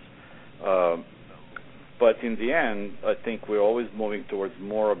systems. But in the end, I think we're always moving towards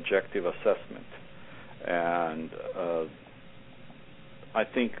more objective assessment. And I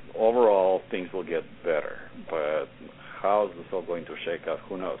think overall things will get better. But how is this all going to shake out?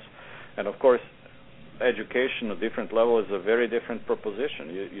 Who knows? And of course, education at different levels is a very different proposition.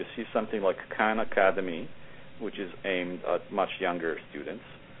 You see something like Khan Academy, which is aimed at much younger students,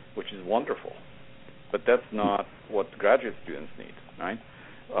 which is wonderful. But that's not what graduate students need, right?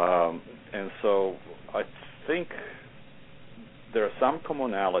 And so I think there are some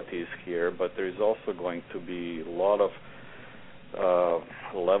commonalities here, but there is also going to be a lot of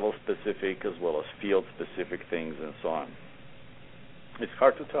level-specific as well as field-specific things and so on. It's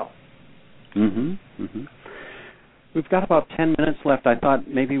hard to tell. We've got about 10 minutes left. I thought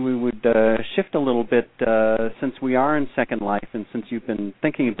maybe we would shift a little bit since we are in Second Life, and since you've been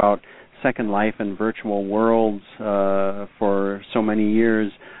thinking about Second Life and virtual worlds for so many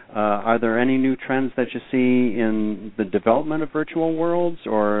years. Are there any new trends that you see in the development of virtual worlds,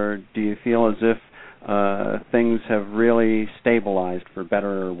 or do you feel as if things have really stabilized, for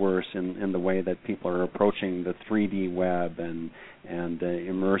better or worse, in the way that people are approaching the 3D web and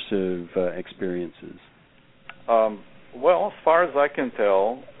immersive experiences? Well, as far as I can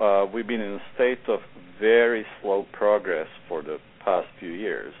tell, we've been in a state of very slow progress for the past few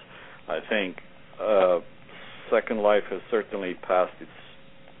years. I think Second Life has certainly passed its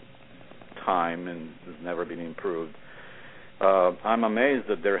time and has never been improved. I'm amazed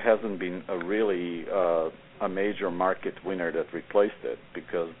that there hasn't been a really a major market winner that replaced it,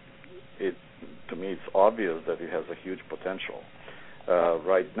 because to me it's obvious that it has a huge potential.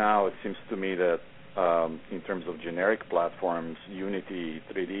 Right now it seems to me that in terms of generic platforms, Unity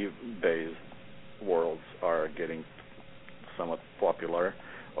 3D-based worlds are getting somewhat popular.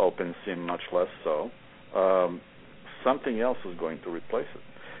 OpenSim much less so. Something else is going to replace it.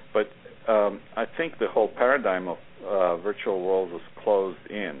 But I think the whole paradigm of virtual worlds is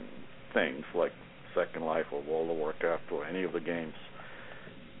closed-in things like Second Life or World of Warcraft or any of the games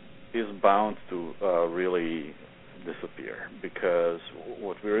is bound to really disappear, because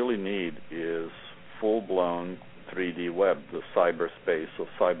what we really need is full-blown 3D web, the cyberspace of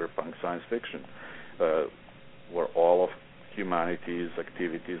cyberpunk science fiction, where all of humanity's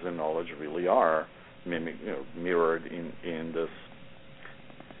activities and knowledge really are mirrored in this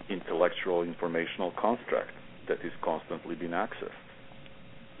intellectual informational construct that is constantly being accessed.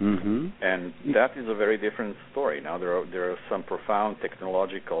 And that is a very different story. Now there are some profound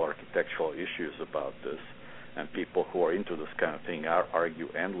technological architectural issues about this, and people who are into this kind of thing argue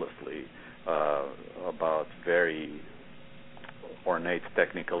endlessly about very ornate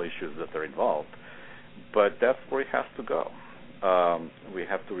technical issues that are involved. But that's where it has to go. We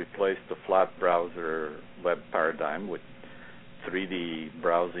have to replace the flat browser web paradigm with 3D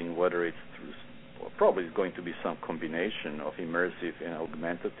browsing, whether it's through, probably is going to be some combination of immersive and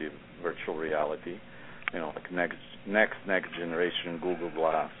augmentative virtual reality, like next generation Google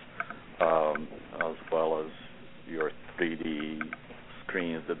Glass, as well as your 3D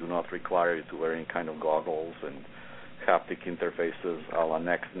screens that do not require you to wear any kind of goggles, and haptic interfaces a la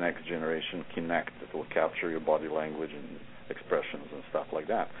next generation Kinect that will capture your body language and expressions and stuff like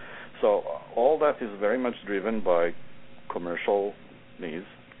that. So all that is very much driven by commercial needs.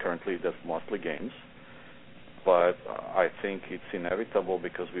 Currently that's mostly games, but I think it's inevitable,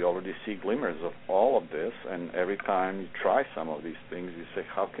 because we already see glimmers of all of this, and every time you try some of these things you say,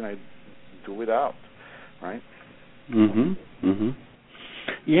 how can I do without, right?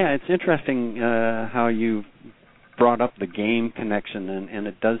 Yeah, it's interesting how you brought up the game connection, and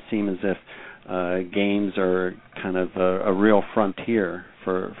it does seem as if games are kind of a real frontier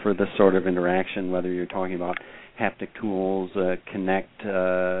for this sort of interaction, whether you're talking about haptic tools, Kinect,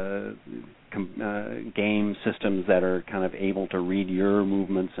 game systems that are kind of able to read your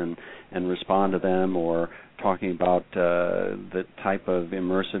movements and respond to them, or talking about the type of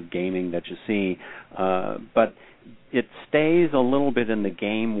immersive gaming that you see. But it stays a little bit in the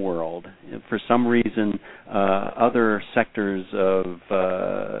game world. For some reason, other sectors of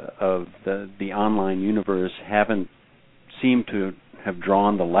the online universe haven't seemed to have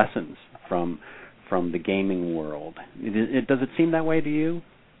drawn the lessons from the gaming world. Does it seem that way to you?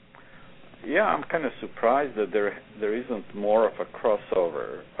 Yeah, I'm kind of surprised that there isn't more of a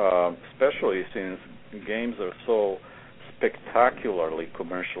crossover, especially since games are so spectacularly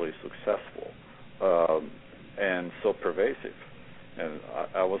commercially successful and so pervasive. And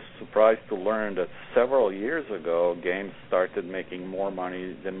I was surprised to learn that several years ago, games started making more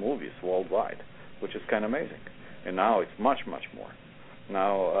money than movies worldwide, which is kind of amazing. And now it's much, much more.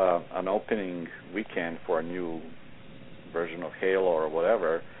 Now an opening weekend for a new version of Halo or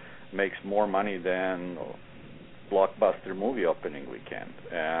whatever makes more money than a blockbuster movie opening weekend.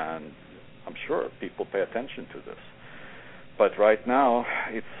 And I'm sure people pay attention to this. But right now,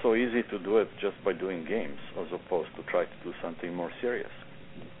 it's so easy to do it just by doing games, as opposed to try to do something more serious.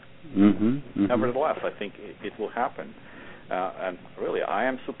 Nevertheless, I think it will happen. And really, I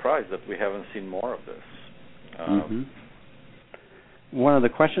am surprised that we haven't seen more of this. one of the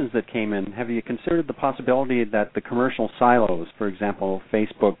questions that came in, have you considered the possibility that the commercial silos, for example,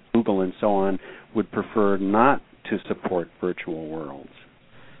 Facebook, Google, and so on, would prefer not to support virtual worlds?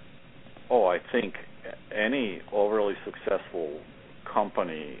 Oh, I think any overly successful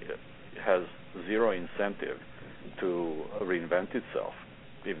company has zero incentive to reinvent itself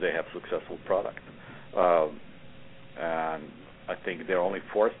if they have successful product. And I think they're only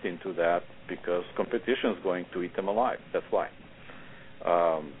forced into that because competition is going to eat them alive. That's why.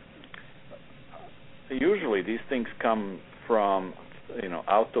 Usually these things come from,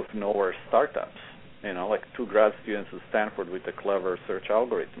 out of nowhere startups. Like two grad students at Stanford with a clever search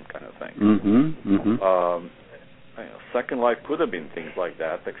algorithm kind of thing. Mm-hmm. Mm-hmm. Second Life could have been things like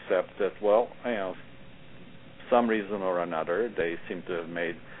that, except that, some reason or another, they seem to have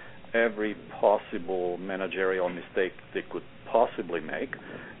made every possible managerial mistake they could possibly make,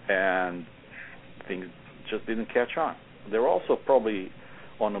 and things just didn't catch on. They're also probably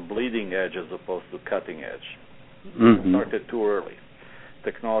on a bleeding edge as opposed to cutting edge. Mm-hmm. Started too early.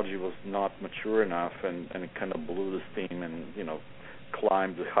 Technology was not mature enough, and it kind of blew the steam and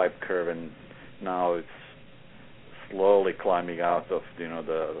climbed the hype curve, and now it's slowly climbing out of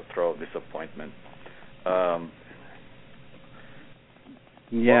the throw of disappointment.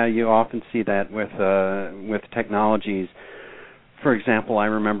 Yeah, you often see that with technologies. For example, I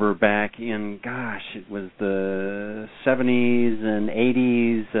remember back in, it was the 70s and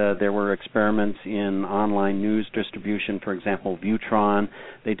 80s, there were experiments in online news distribution, for example, Viewtron.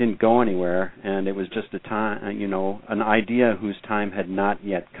 They didn't go anywhere, and it was just an idea whose time had not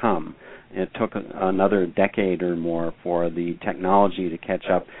yet come. It took another decade or more for the technology to catch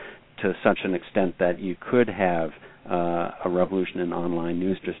up to such an extent that you could have a revolution in online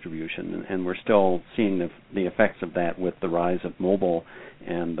news distribution, and we're still seeing the effects of that with the rise of mobile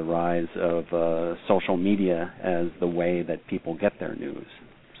and the rise of social media as the way that people get their news.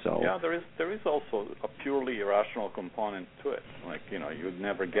 So yeah, there is also a purely irrational component to it. Like you'd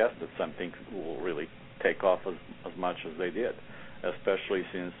never guess that some things will really take off as much as they did, especially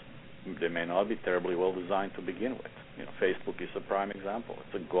since they may not be terribly well designed to begin with. Facebook is a prime example.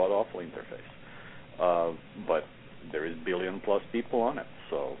 It's a god-awful interface, but there is billion-plus people on it,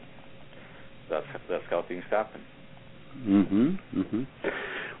 so that's how things happen. Mm-hmm. Mm-hmm.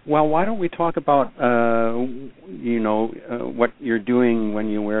 Well, why don't we talk about what you're doing when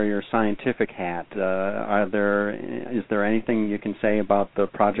you wear your scientific hat? Is there anything you can say about the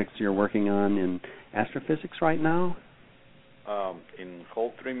projects you're working on in astrophysics right now? In the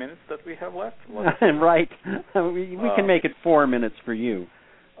whole 3 minutes that we have left? Right. We can make it 4 minutes for you.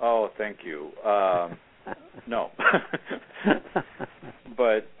 Oh, thank you. No.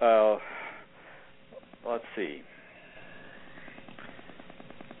 But let's see.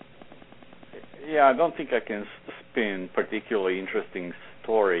 Yeah, I don't think I can spin particularly interesting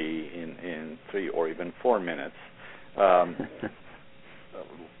story in 3 or even 4 minutes.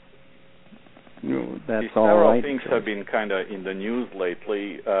 That's all right. Several things have been kind of in the news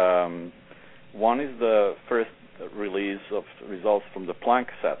lately. One is the first release of results from the Planck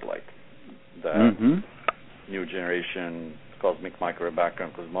satellite, the new generation cosmic microwave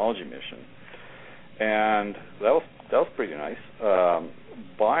background cosmology mission, and that was pretty nice.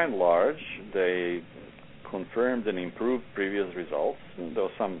 By and large, they confirmed and improved previous results. There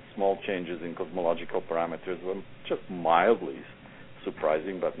were some small changes in cosmological parameters, were just mildly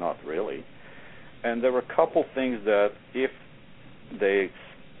surprising, but not really. And there were a couple things that, if they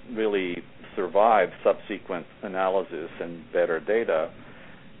really survive subsequent analysis and better data,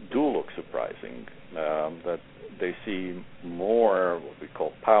 do look surprising. That they see more what we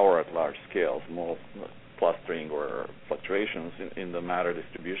call power at large scales, more clustering or fluctuations in the matter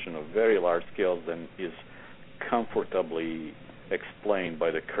distribution of very large scales than is comfortably explained by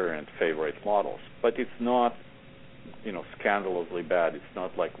the current favorite models. But it's not scandalously bad. It's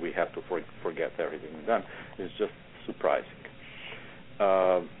not like we have to forget everything we've done. It's just surprising.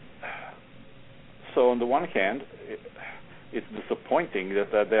 So on the one hand, it's disappointing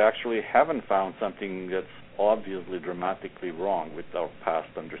that they actually haven't found something that's obviously dramatically wrong with our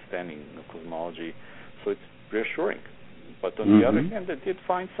past understanding of cosmology. So it's reassuring. But on the other hand, they did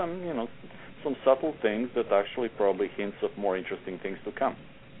find some subtle things that actually probably hints of more interesting things to come.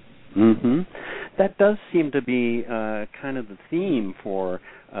 That does seem to be kind of the theme for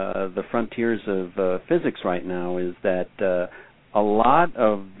the frontiers of physics right now, is that a lot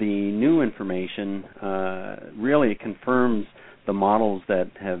of the new information really confirms the models that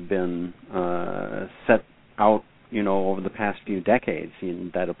have been set out, over the past few decades.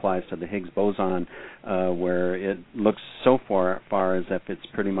 That applies to the Higgs boson, where it looks so far as if it's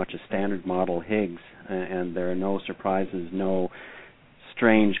pretty much a standard model Higgs, and there are no surprises, no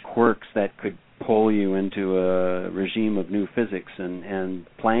strange quirks that could pull you into a regime of new physics, and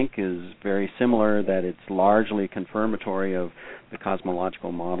Planck is very similar, that it's largely confirmatory of the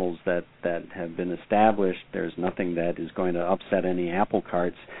cosmological models that have been established. There's nothing that is going to upset any apple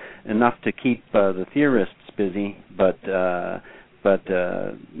carts, enough to keep the theorists busy, but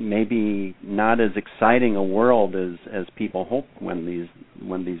maybe not as exciting a world as people hoped when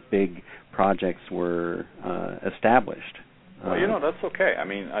these big projects were established. Well, that's okay. I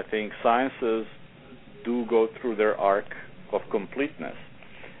mean, I think sciences do go through their arc of completeness.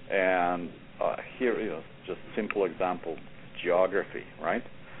 And here, just simple example, geography, right?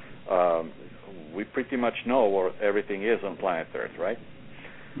 We pretty much know where everything is on planet Earth, right?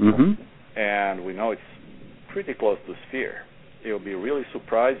 Mm-hmm. And we know it's pretty close to sphere. It will be really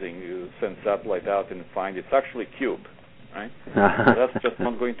surprising you send satellite out and find it's actually cube, right? So that's just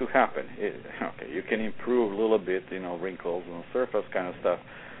not going to happen. Okay, you can improve a little bit, wrinkles on the surface kind of stuff,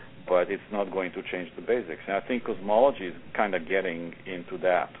 but it's not going to change the basics. And I think cosmology is kind of getting into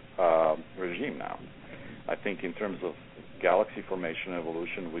that regime now. I think in terms of galaxy formation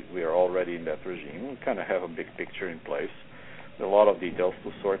evolution, we are already in that regime. We kind of have a big picture in place. There are a lot of details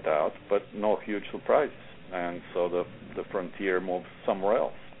to sort out, but no huge surprises. And so the frontier moves somewhere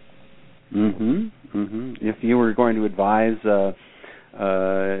else. Mm-hmm. Mm-hmm. If you were going to advise a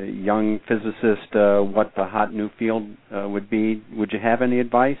young physicist what the hot new field would be, would you have any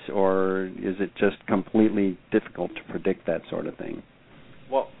advice, or is it just completely difficult to predict that sort of thing?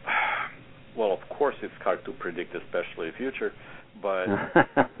 Well, of course it's hard to predict, especially the future, but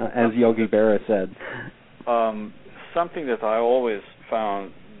as Yogi Berra said. Something that I always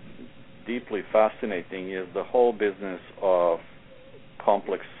found deeply fascinating is the whole business of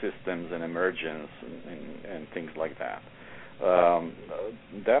complex systems and emergence and things like that.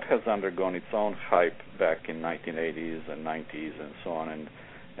 That has undergone its own hype back in 1980s and 90s and so on,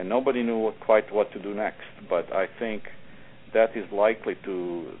 and nobody knew quite what to do next. But I think that is likely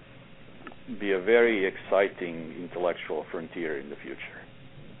to be a very exciting intellectual frontier in the future.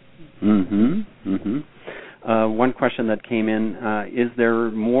 Mm-hmm. Mm-hmm. One question that came in, is there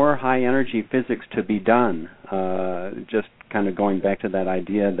more high-energy physics to be done? Just kind of going back to that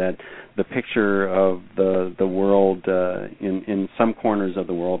idea that the picture of the world, in some corners of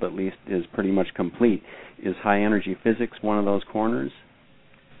the world at least, is pretty much complete. Is high-energy physics one of those corners?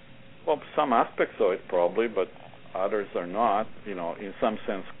 Well, some aspects of it probably, but others are not. In some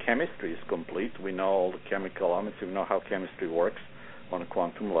sense, chemistry is complete. We know all the chemical elements. We know how chemistry works on a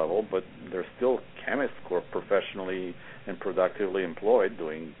quantum level, but there's still chemists who are professionally and productively employed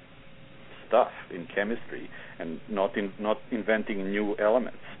doing stuff in chemistry and not inventing new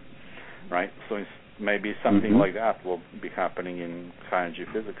elements, right? So maybe something like that will be happening in high-energy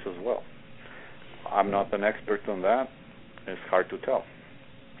physics as well. I'm not an expert on that. It's hard to tell.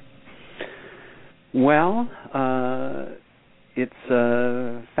 Well, it's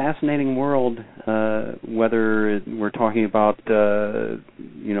a fascinating world, whether we're talking about the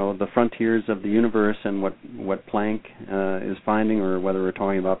frontiers of the universe and what Planck is finding, or whether we're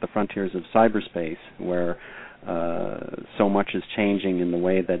talking about the frontiers of cyberspace, where so much is changing in the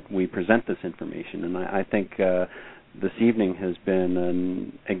way that we present this information. And I think this evening has been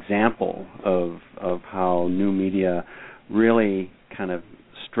an example of how new media really kind of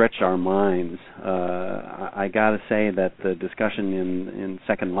stretch our minds. I got to say that the discussion in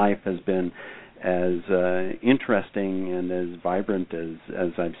Second Life has been as interesting and as vibrant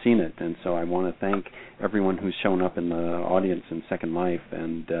as I've seen it, and so I want to thank everyone who's shown up in the audience in Second Life.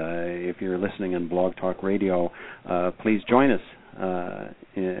 And if you're listening on Blog Talk Radio, please join us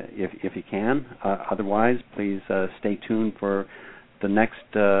if you can. Otherwise, please stay tuned for the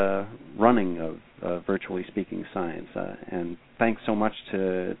next running of Virtually Speaking Science. And thanks so much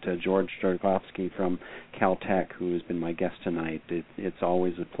to George Djorgovski from Caltech, who has been my guest tonight. It's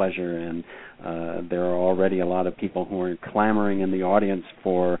always a pleasure, and there are already a lot of people who are clamoring in the audience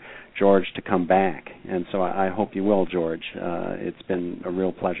for George to come back. And so I hope you will, George. It's been a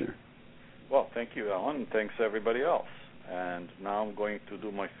real pleasure. Well, thank you, Alan, and thanks everybody else. And now I'm going to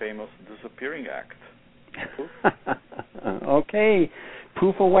do my famous disappearing act. Okay,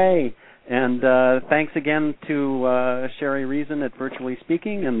 poof away. And thanks again to Sherry Reason at Virtually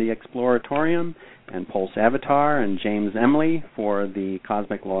Speaking and the Exploratorium, and Pulse Avatar and James Emily for the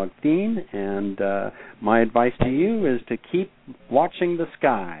Cosmic Log theme. And my advice to you is to keep watching the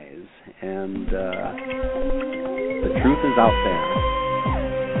skies, and the truth is out there.